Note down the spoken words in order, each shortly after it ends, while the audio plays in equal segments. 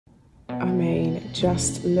I mean,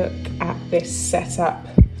 just look at this setup.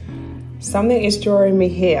 Something is drawing me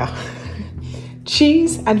here.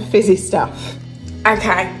 Cheese and fizzy stuff.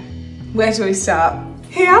 Okay, where do we start?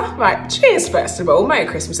 Here? Right, cheers first of all. Merry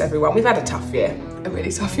Christmas everyone. We've had a tough year, a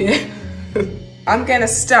really tough year. I'm gonna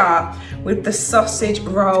start with the sausage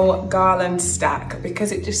roll garland stack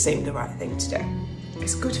because it just seemed the right thing to do.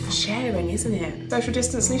 It's good for sharing, isn't it? Social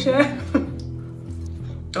distancing share.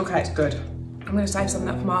 Okay, it's good. I'm gonna save some of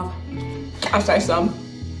that for Marv. I'll save some.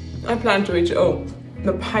 I plan to eat it all.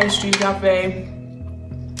 The pastry's lovely.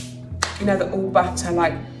 You know, the all butter,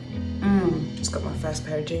 like, just got my first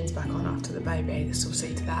pair of jeans back on after the baby. This will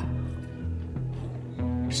see to that.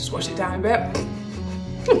 Just wash it down a bit.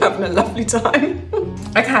 I'm having a lovely time.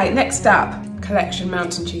 Okay, next up, collection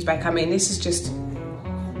mountain cheese bake. I mean, this is just,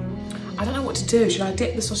 I don't know what to do. Should I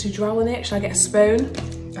dip the sausage roll in it? Should I get a spoon?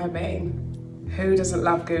 I mean, who doesn't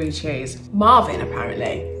love gooey cheese? Marvin,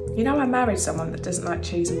 apparently. You know, I married someone that doesn't like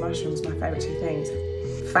cheese and mushrooms, my favourite two things.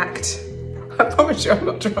 Fact. I promise you I'm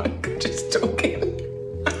not drunk, I'm just talking.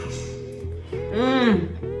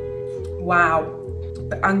 Wow.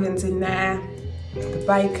 The onions in there, the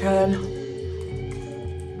bacon.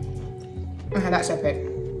 Okay, that's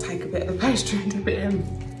epic. Take a bit of the pastry and dip it in,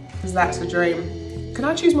 because that's the dream. Can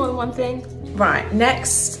I choose more than one thing? Right,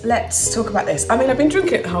 next, let's talk about this. I mean, I've been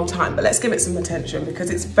drinking it the whole time, but let's give it some attention because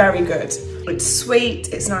it's very good. It's sweet,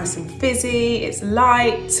 it's nice and fizzy, it's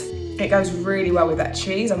light. It goes really well with that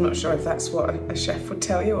cheese. I'm not sure if that's what a chef would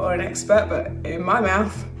tell you or an expert, but in my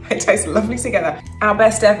mouth, it tastes lovely together. Our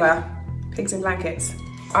best ever, pigs in blankets.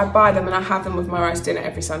 I buy them and I have them with my roast dinner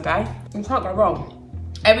every Sunday. You can't go wrong.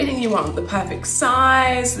 Everything you want, the perfect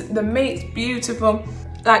size, the meat's beautiful.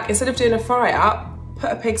 Like, instead of doing a fry up,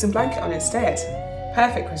 put a pigs in blanket on instead.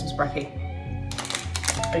 Perfect Christmas brekkie.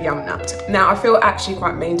 A yum nut. Now, I feel actually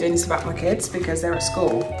quite mean doing this about my kids because they're at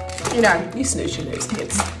school. You know, you snooze, you lose,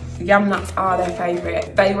 kids. The yum nuts are their favourite.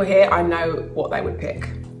 If they were here, I know what they would pick.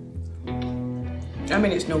 I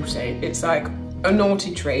mean, it's naughty. It's like a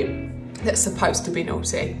naughty treat that's supposed to be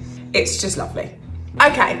naughty. It's just lovely.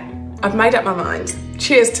 Okay, I've made up my mind.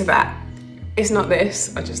 Cheers to that. It's not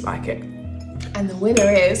this, I just like it. And the winner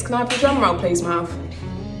is, can I have the drum roll please, Marv?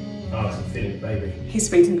 Oh, I'm feeding the baby. He's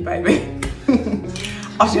feeding the baby.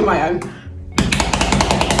 I'll do my own.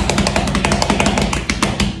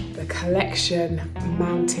 The collection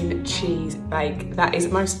mountain cheese bake. That is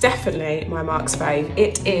most definitely my Mark's fave.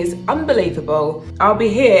 It is unbelievable. I'll be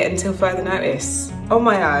here until further notice, on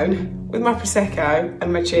my own, with my Prosecco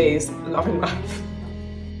and my cheese, loving life.